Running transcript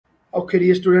Okay,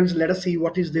 dear students, let us see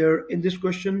what is there in this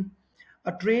question.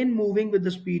 A train moving with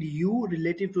the speed u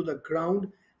relative to the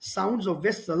ground sounds a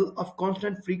vessel of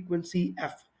constant frequency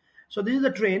f. So this is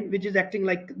the train which is acting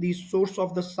like the source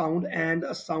of the sound, and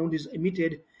a sound is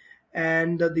emitted,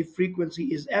 and the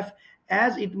frequency is f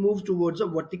as it moves towards a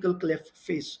vertical cliff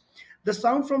face. The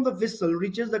sound from the whistle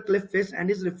reaches the cliff face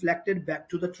and is reflected back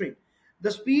to the train.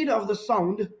 The speed of the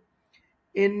sound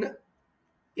in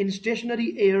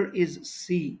stationary air is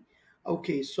c.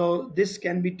 Okay, so this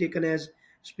can be taken as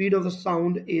speed of the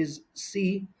sound is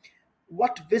c.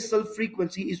 What whistle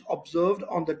frequency is observed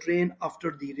on the train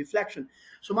after the reflection?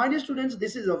 So my dear students,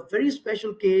 this is a very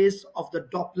special case of the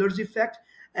Doppler's effect,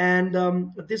 and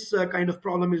this kind of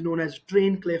problem is known as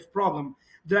train cliff problem.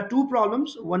 There are two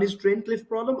problems. One is train cliff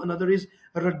problem, another is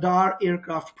radar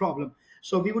aircraft problem.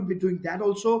 So we would be doing that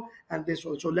also and this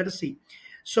also. Let us see.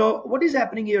 So what is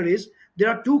happening here is there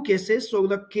are two cases. So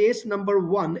the case number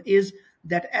one is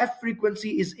that f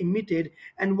frequency is emitted,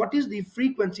 and what is the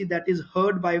frequency that is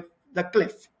heard by the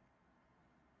cliff?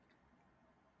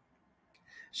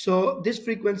 So this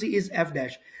frequency is f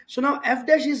dash. So now f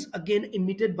dash is again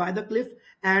emitted by the cliff,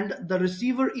 and the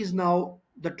receiver is now,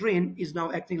 the train is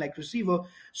now acting like receiver.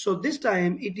 So this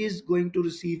time it is going to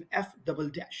receive f double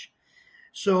dash.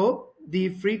 So the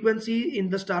frequency in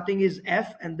the starting is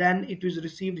f, and then it is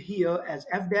received here as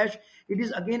f dash. It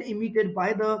is again emitted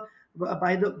by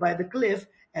the cliff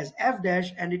as f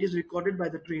dash, and it is recorded by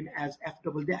the train as f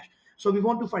double dash. So we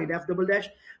want to find f double dash.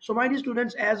 So my dear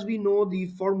students, as we know the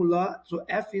formula, so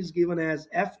f is given as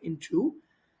f into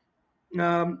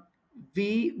um,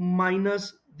 v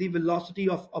minus the velocity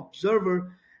of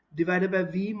observer divided by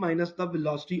v minus the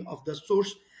velocity of the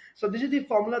source. So this is the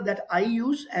formula that I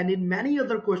use, and in many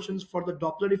other questions for the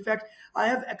Doppler effect, I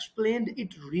have explained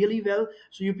it really well.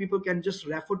 So you people can just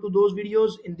refer to those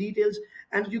videos in details,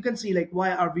 and you can see like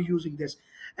why are we using this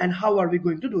and how are we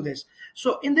going to do this.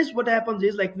 So in this, what happens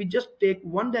is like we just take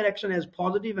one direction as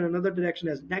positive and another direction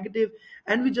as negative,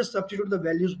 and we just substitute the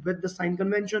values with the sign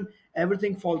convention.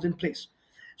 Everything falls in place.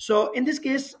 So in this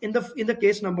case, in the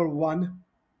case number one,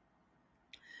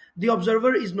 the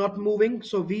observer is not moving,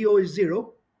 so VO is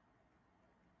 0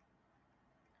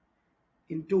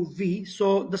 into V.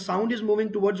 So the sound is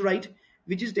moving towards right,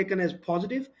 which is taken as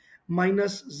positive,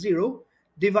 minus 0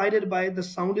 divided by the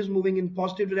sound is moving in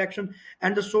positive direction,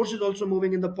 and the source is also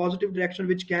moving in the positive direction,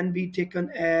 which can be taken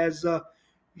as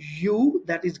u,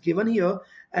 that is given here,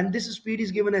 and this speed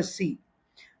is given as c.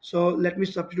 So let me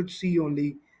substitute c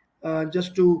only,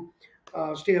 just to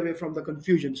stay away from the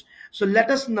confusions. So let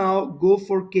us now go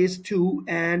for case 2,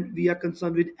 and we are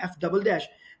concerned with f double dash,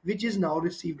 which is now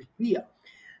received here.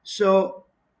 So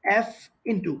f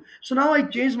into, so now I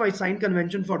changed my sign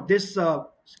convention for this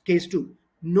case 2,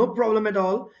 no problem at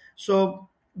all. So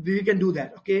we can do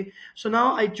that. Okay, so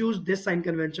now I choose this sign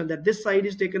convention, that this side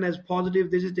is taken as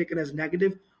positive, this is taken as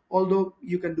negative, although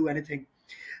you can do anything.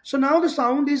 So now the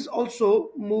sound is also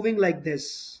moving like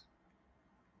this.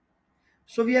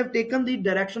 So we have taken the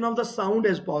direction of the sound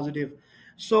as positive,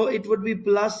 so it would be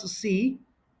plus c,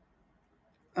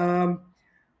 um,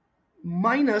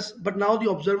 minus, but now the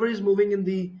observer is moving in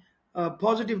the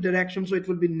positive direction, so it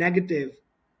would be negative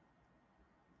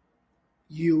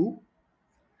u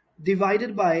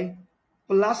divided by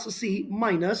plus c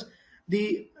minus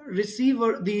the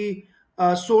receiver, the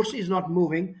source is not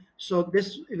moving, so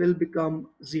this will become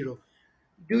 0.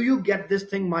 Do you get this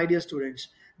thing, my dear students?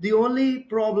 The only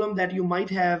problem that you might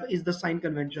have is the sign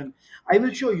convention. I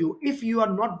will show you, if you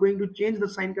are not going to change the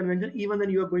sign convention, even then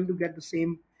you are going to get the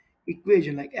same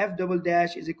equation, like f double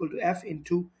dash is equal to f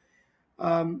into,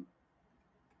 um,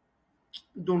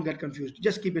 don't get confused,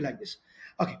 just keep it like this.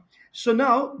 Okay, so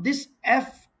now this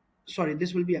f, sorry,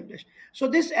 this will be f dash. So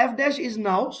this f dash is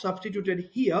now substituted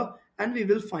here, and we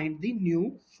will find the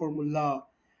new formula.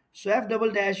 So f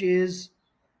double dash is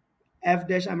f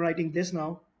dash, I'm writing this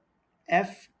now,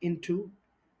 f into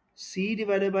c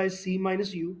divided by c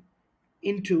minus u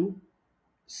into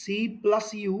c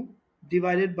plus u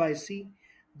divided by c,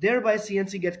 thereby c and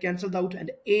c get cancelled out, and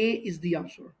a is the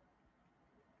answer.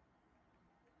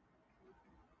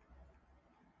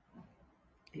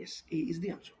 Yes, a is the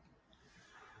answer.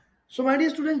 So my dear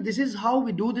students, this is how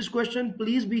we do this question.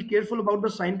 Please be careful about the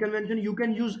sign convention. You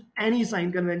can use any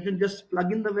sign convention. Just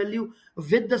plug in the value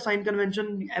with the sign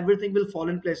convention. Everything will fall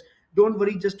in place. Don't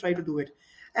worry, just try to do it.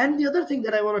 And the other thing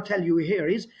that I want to tell you here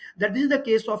is that this is the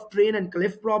case of train and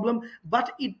cliff problem,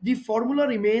 but the formula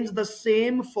remains the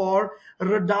same for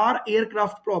radar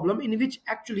aircraft problem, in which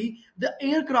actually the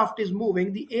aircraft is moving,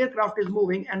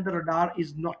 and the radar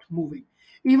is not moving.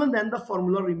 Even then the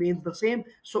formula remains the same,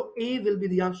 so a will be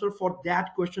the answer for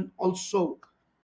that question also.